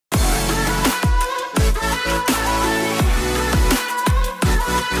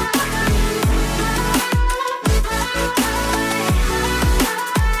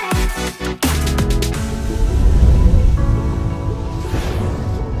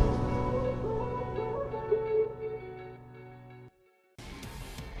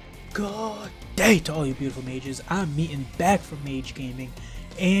Good day to all you beautiful mages. I'm Meetin back from Mage Gaming,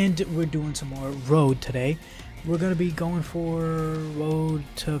 and we're doing some more Road today. We're gonna be going for Road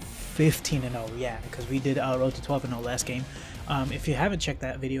to 15-0, yeah, because we did Road to 12-0 last game. If you haven't checked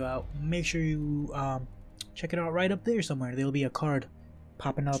that video out, make sure you check it out right up there somewhere. There'll be a card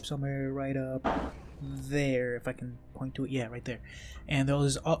popping up somewhere right up there, if I can point to it. Yeah, right there. And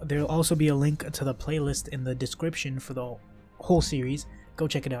there'll also be a link to the playlist in the description for the whole series. Go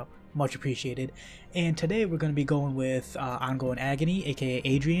check it out, much appreciated. And today we're going to be going with Ongoing Agony, aka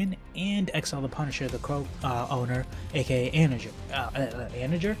Adrian, and Exile the Punisher, the Crow owner, aka Angelo.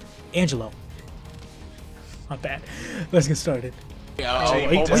 Not bad. Let's get started.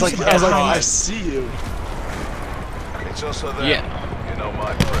 I see you. It's also there. Yeah. You know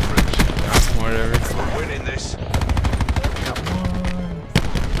my preference. Whatever. We're winning this. Got one.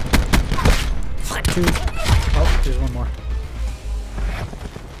 Two. Oh, there's one more.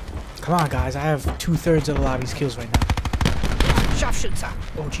 Come on, guys. I have 2/3 of the lobby's kills right now. Sharpshooter.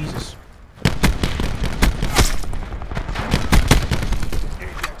 Oh, Jesus.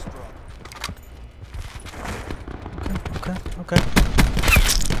 Okay.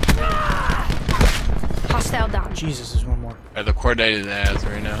 Hostile down. Jesus, there's one more. The coordinated ass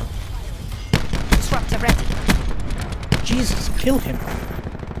right now. Disruptor ready. Jesus, kill him.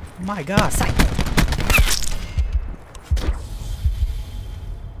 My God. Sight.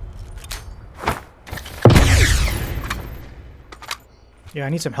 Yeah, I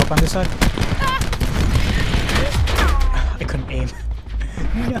need some help on this side. I couldn't aim.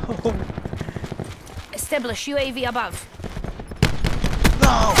 No. Establish UAV above.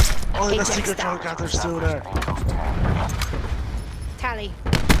 No! Only the Ajax secret down. code got there sooner. Tally.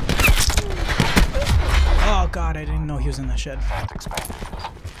 Oh God, I didn't know he was in that shed.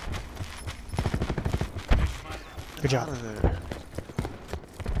 Good job. Out of there.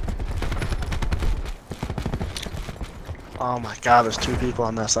 Oh my God, there's two people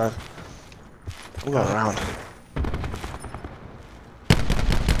on that side. I'm going around.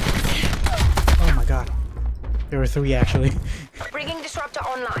 Oh my God. There were three actually. Bringing disruptor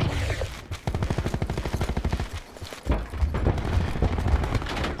online.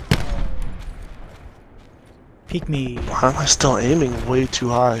 Peek me. Why am I still aiming way too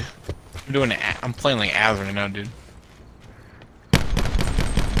high? I'm playing like Az right now, dude.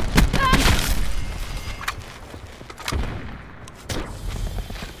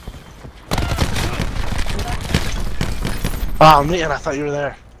 Oh man, I thought you were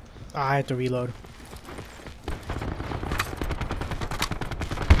there. I had to reload.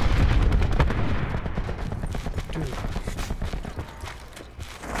 Dude.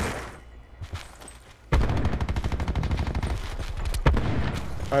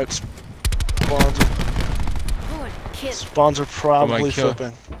 Alright, spawns are, Good kill. spawns are probably kill.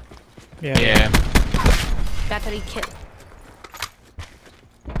 flipping. Yeah. Battery kill.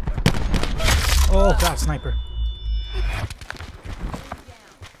 Oh God, sniper.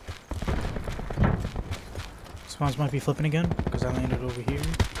 Spawns might be flipping again because I landed over here.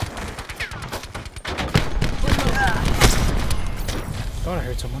 Thought I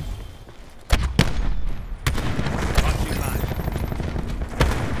heard someone.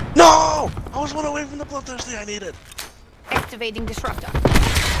 No! I was one away from the bloodthirsty I needed. Activating disruptor.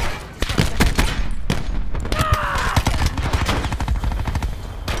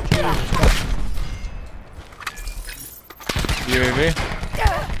 UAV?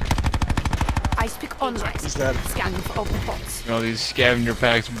 I speak online. He's dead. Scanning for open ports. You know, these scavenger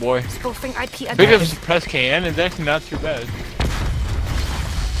packs, boy. Spoofing IP Big up address. press KN is actually not too bad.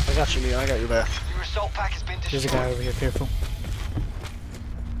 I got you, Neil. I got your back. Your assault pack has been There's a destroyed. guy over here. Careful.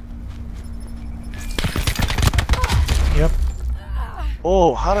 Yep.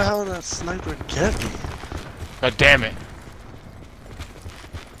 Oh, how the hell did that sniper get me? God damn it.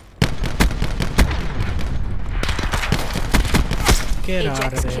 Get out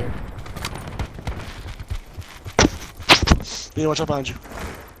Ajax of there. You know, watch out behind you.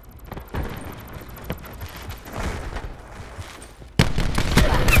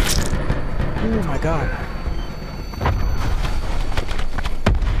 Oh my God.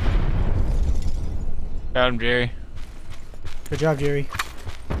 Got him, Jerry. Good job, Jerry.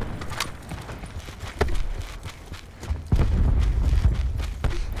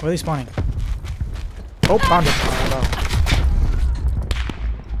 Where are they spawning? Oh, found it.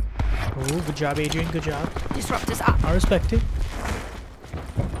 Oh, good job, Adrian. Good job. Disruptor's up. I respect it.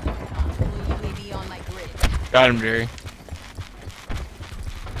 UAV on my grid. Got him, Jerry.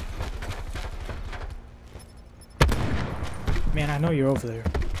 Man, I know you're over there.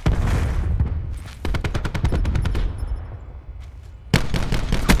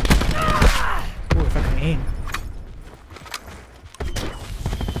 aim.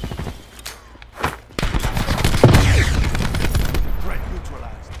 Threat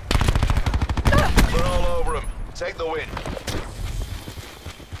neutralized. We're all over him. Take the win.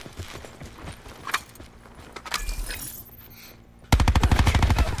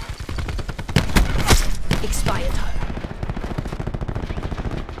 Expired.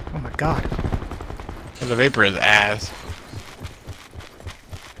 Oh my god. The Vapor is ass.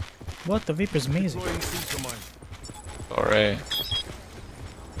 What? The Vapor's amazing. Deploying To Maje. Alright.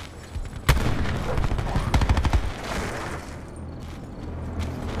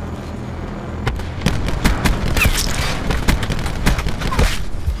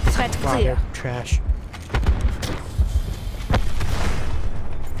 Threat Wow, clear. they're trash.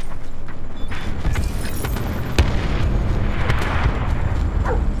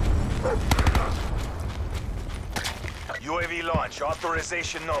 UAV launch.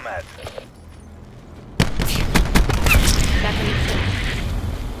 Authorization Nomad. Battery full.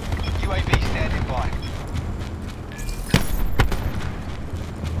 UAV standing by.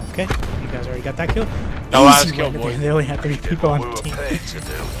 Okay, you guys already got that kill? No last Easy kill, win. boys. They only had 3 people What on we the were team. paid to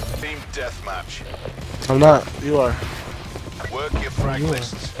do. Team deathmatch. I'm not. You are. Work your frag You are.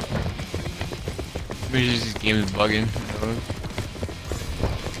 lists. Maybe this game is bugging.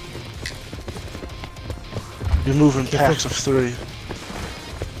 You're moving Careful. packs of 3.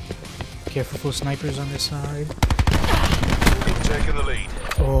 Careful for snipers on this side. Taking the lead.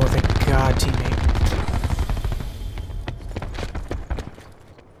 Oh, thank god, teammate.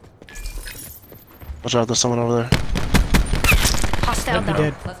 Watch out, there's someone over there. Hostile Yep, he down.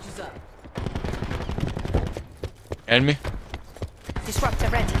 dead. Enemy? Disruptor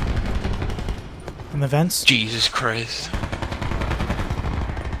ready. In the vents. Jesus Christ.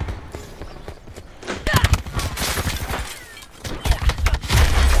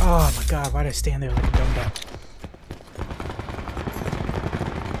 Oh my god, why did I stand there like a dumb duck?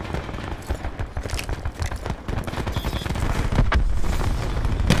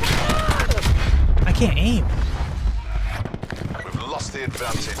 I can't aim. We've lost the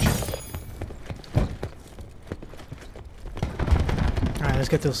advantage. Alright, let's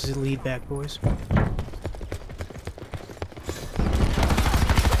get this lead back, boys.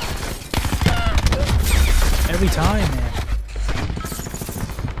 Every time, man.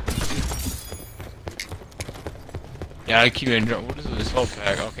 Yeah, I keep enjoying. What is this whole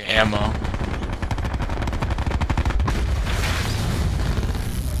pack? Okay, ammo.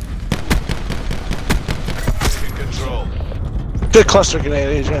 In control. Good cluster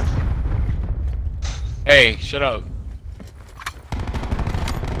grenade, Adrian. Hey, shut up.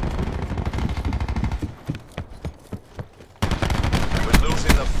 We're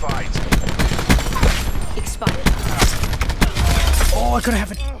losing the fight. Expired. Oh, I could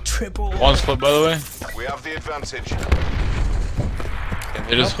have a triple. One split, by the way. We have the advantage. Yeah,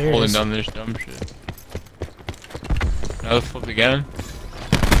 they're just Oh, there it holding is. down this dumb shit. Another flip again.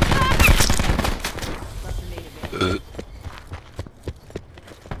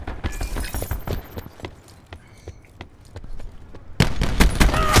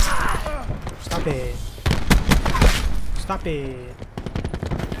 Stop it. Stop it.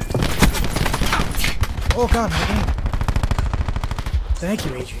 Oh god, my game. Thank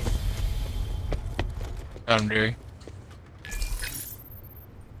you, Adrian. Got him, Jerry.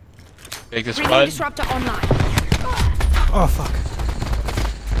 Take this Bringing spot. disruptor online. Oh fuck.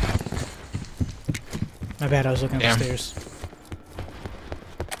 My bad, I was looking Damn. upstairs.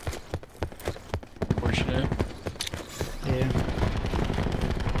 Fortunate. Yeah.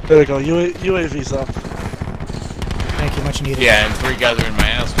 There we go. UAV's up. Thank you, much needed. Yeah, and 3 guys are in my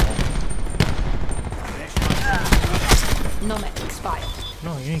asshole. Nomad expired.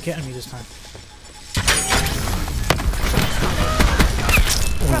 No, you ain't getting me this time.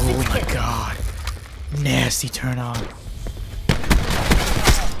 Oh my god. Nasty turn on.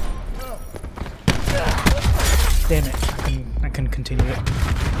 Damn it. I can continue it.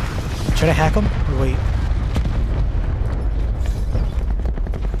 Should I hack him or wait?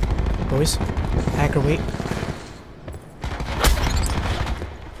 Boys? Hack or wait?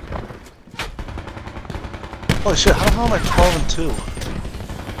 Holy shit, how the hell am I 12 and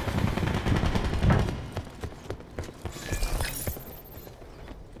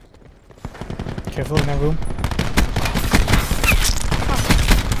 2? Careful in that room.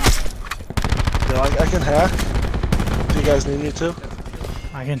 Yeah, I can hack. Do you guys need me to?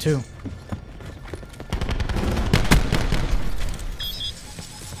 I can too.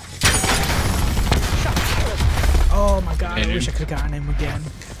 Oh my god, I Hey, wish I dude. could have gotten him again.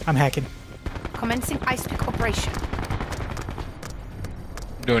 I'm hacking. Commencing ice pick operation.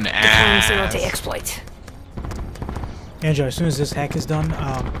 Doing Deploying zero-day ass. exploit. Andrew, as soon as this hack is done,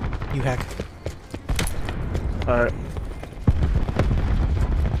 you hack. Alright.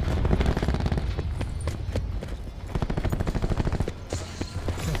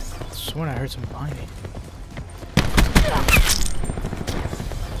 I swear I heard something behind me.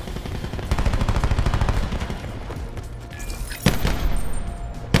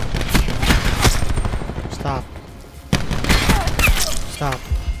 Stop. Stop.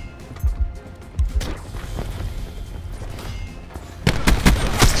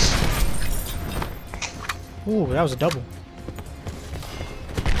 Ooh, that was a double.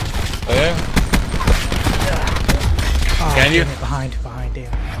 Oh yeah? Oh, Can you? damn it, behind,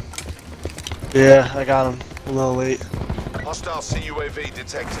 damn. Yeah, I got him. A little late. Hostile CUAV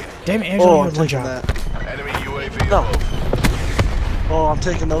detected. Damn it, Angela, Oh, you I'm have one taking job. that. Enemy UAV No. above. Oh, I'm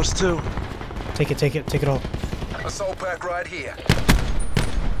taking those too. Take it all. Assault pack right here.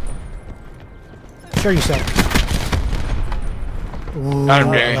 Show yourself. Ooh, Got him,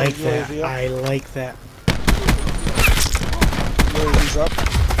 I Jerry. like that. UAV up. I like that. UAV's up.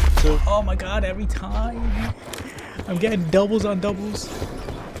 Two. Oh my god, every time. I'm getting doubles on doubles.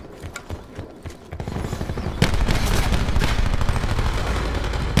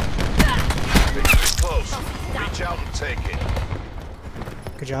 Victory's close. Reach out and take it.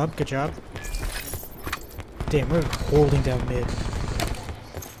 Good job, good job. Damn, we're holding down mid.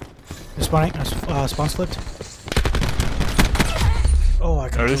 They're spawning, spawn's flipped. Oh, I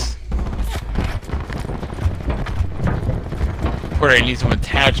got Notice? Where I need some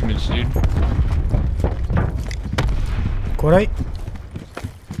attachments, dude. Cordite?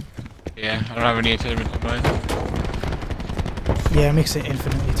 Yeah, I don't have any attachments on mine. Yeah, it makes it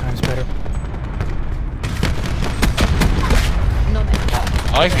infinitely times better. Nomad.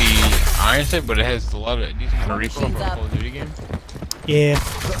 I like the iron sight, but it has a lot of decent amount of recoil for a Call of Duty game. Yeah.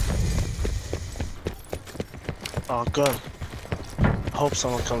 Oh, good. Hope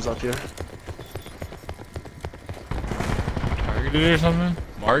someone comes up here. Targeted or something?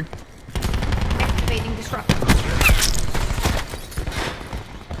 Mark? Activating disruptor.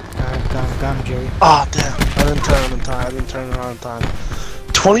 Got him, Jerry. Ah, damn. I didn't turn him in time. I didn't turn around in time.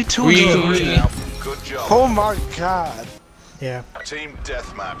 22 Wee. to 3 now. Good job. Oh my god. Yeah. Team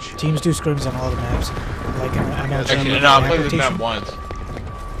deathmatch. Teams do scrims on all the maps. Like, I know it's Actually, on no, I the played this rotation. map once.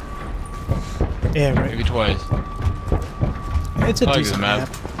 Yeah, right. Maybe twice. It's a I like this decent map.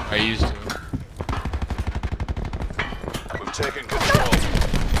 map. I used to. We've taken control.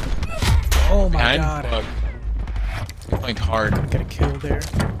 Oh my Behind? god. Fuck. I'm playing hard. Got a kill there.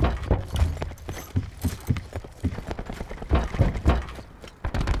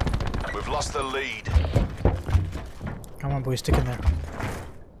 We've lost the lead. Come on, boys, stick in there.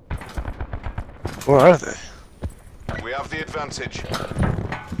 Where are they? We have the advantage.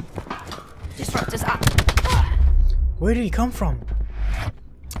 Disruptors up. Where did he come from?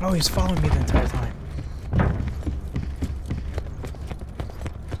 Oh, he's following me the entire time.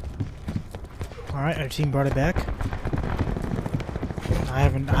 Alright, our team brought it back. I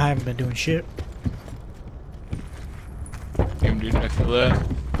haven't been doing shit. Damn, dude, I feel that.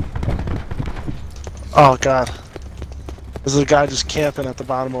 Oh god. There's a guy just camping at the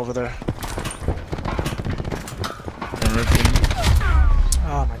bottom over there. I'm ripping.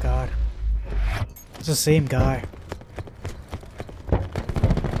 Oh my god. It's the same guy.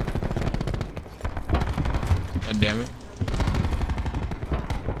 God damn it.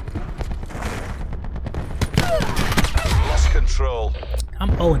 Lost control. I'm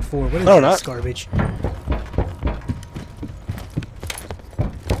 0-4. What is No, this not. garbage?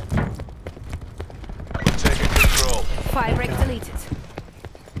 We've taken control. Fire break deleted.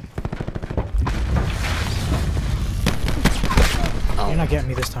 You're not getting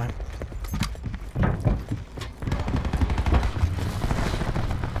me this time.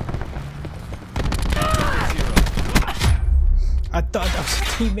 I thought that was a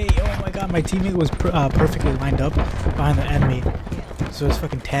teammate. Oh my god, my teammate was perfectly lined up behind the enemy. So his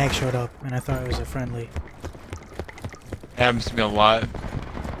fucking tag showed up, and I thought it was a friendly. Happens to me a lot.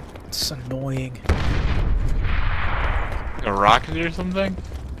 It's annoying. Like a rocket or something?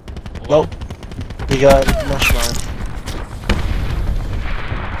 Nope. You got mesh mine.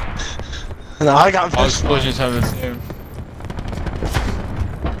 No, I got All mesh mine. explosions have the same.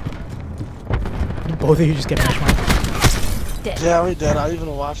 Both of you just get match mine. Dead. Yeah, we did. I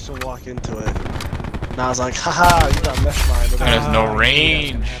even watched him walk into it. And I was like, haha, you got mesh mine. But That has no Ah,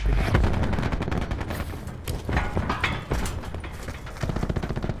 range. that's what happened.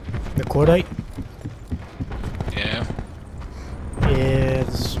 The cordite? Yeah.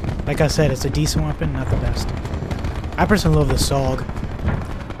 Is, like I said, it's a decent weapon, not the best. I personally love the SOG.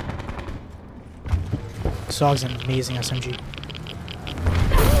 SOG's an amazing SMG.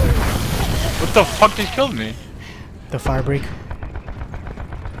 What the fuck just killed me? The fire break.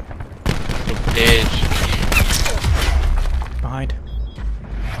 Bitch. Behind.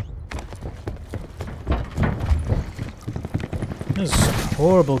 This is some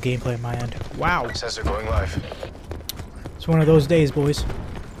horrible gameplay on my end. Wow. Sensor going live. It's one of those days, boys.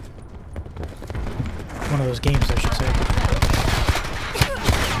 One of those games, I should say.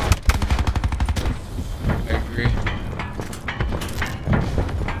 I agree.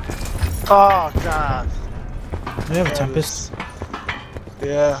 Oh god. We have a That Tempest. is-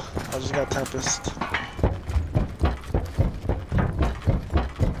 Yeah, I just got Tempest.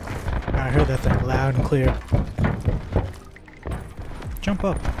 I heard that thing loud and clear. Jump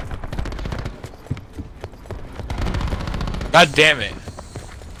up. God damn it.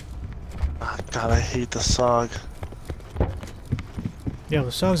 Oh, god, I hate the SOG. Yo,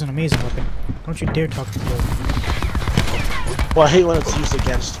 the SOG's an amazing weapon. Don't you dare talk to me. Well, I hate when it's used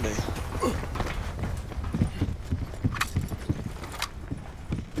against me.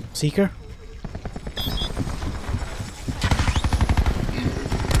 Seeker?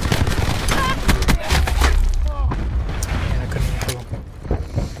 Man, I couldn't even kill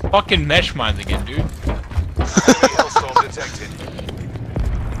him. Fucking mesh mines again, dude. Hailstorm detected.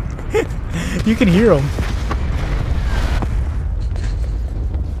 You can hear him.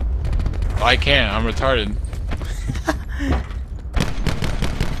 I can't, I'm retarded.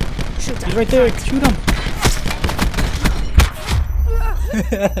 Shoot He's right there. Shoot him.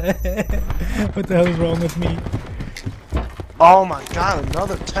 What the hell is wrong with me? Oh my god,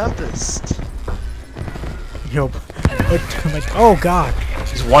 another Tempest. Yo, what? Oh god.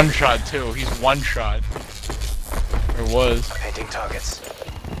 He's one shot too, he's one shot. Or was. Painting targets.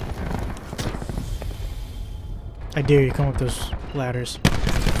 I dare you come up those ladders.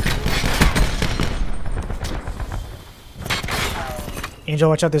 Angel,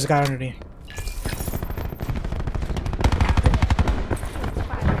 watch out, there's a guy underneath.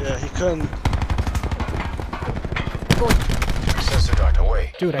 Yeah, he couldn't. Sensor dart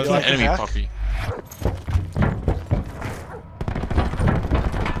away. Dude, I That was an can't. enemy hack? puppy.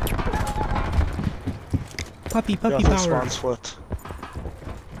 Puppy Yeah, power. Spawn's foot.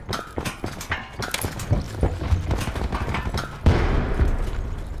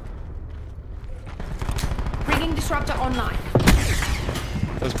 Bringing disruptor online.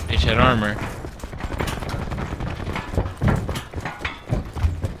 Those bitch had armor.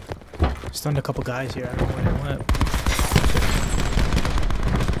 Stunned a couple guys here. I don't know where they went.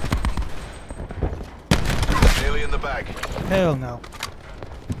 Nearly in the bag. Hell no.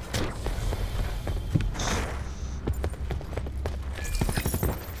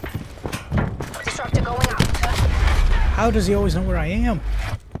 Disruptor going out. How does he always know where I am?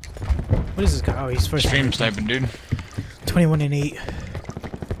 What is this guy? Oh, he's first. Stream sniping, dude. 21 and 8.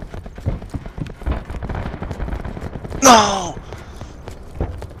 No!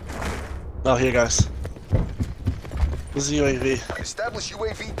 Oh, here, guys. This is UAV. Establish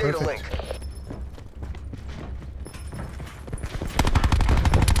UAV data Perfect. link.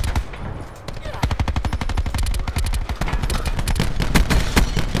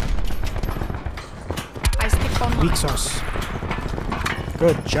 Ice pick online. Weak sauce.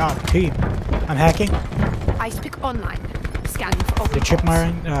 Good job, team. I'm hacking. Ice pick online. Scanning for open The chip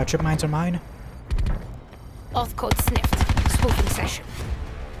ports. chip mines are mine. Auth code sniffed. Spoofing session.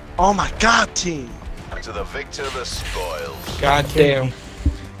 Oh my god, team! To the victor, the spoils. God damn.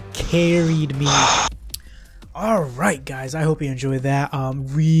 Carried me. Alright guys, I hope you enjoyed that.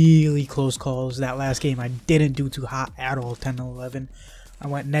 Really close calls. That last game I didn't do too hot at all, 10 and 11. I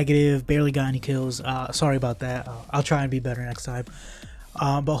went negative, barely got any kills. Sorry about that. I'll try and be better next time.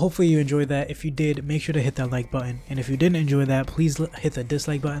 But hopefully you enjoyed that. If you did, make sure to hit that like button. And if you didn't enjoy that, please hit the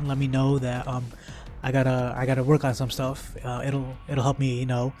dislike button. Let me know that I gotta work on some stuff. It'll help me, you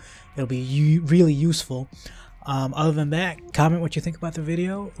know. It'll be really useful. Other than that, comment what you think about the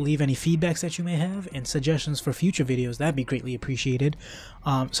video, leave any feedbacks that you may have, and suggestions for future videos. That'd be greatly appreciated.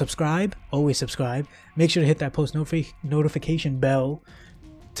 Subscribe, always subscribe. Make sure to hit that post notification bell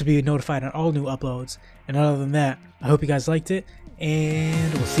to be notified on all new uploads. And other than that, I hope you guys liked it,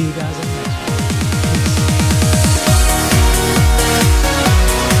 and we'll see you guys in the next one.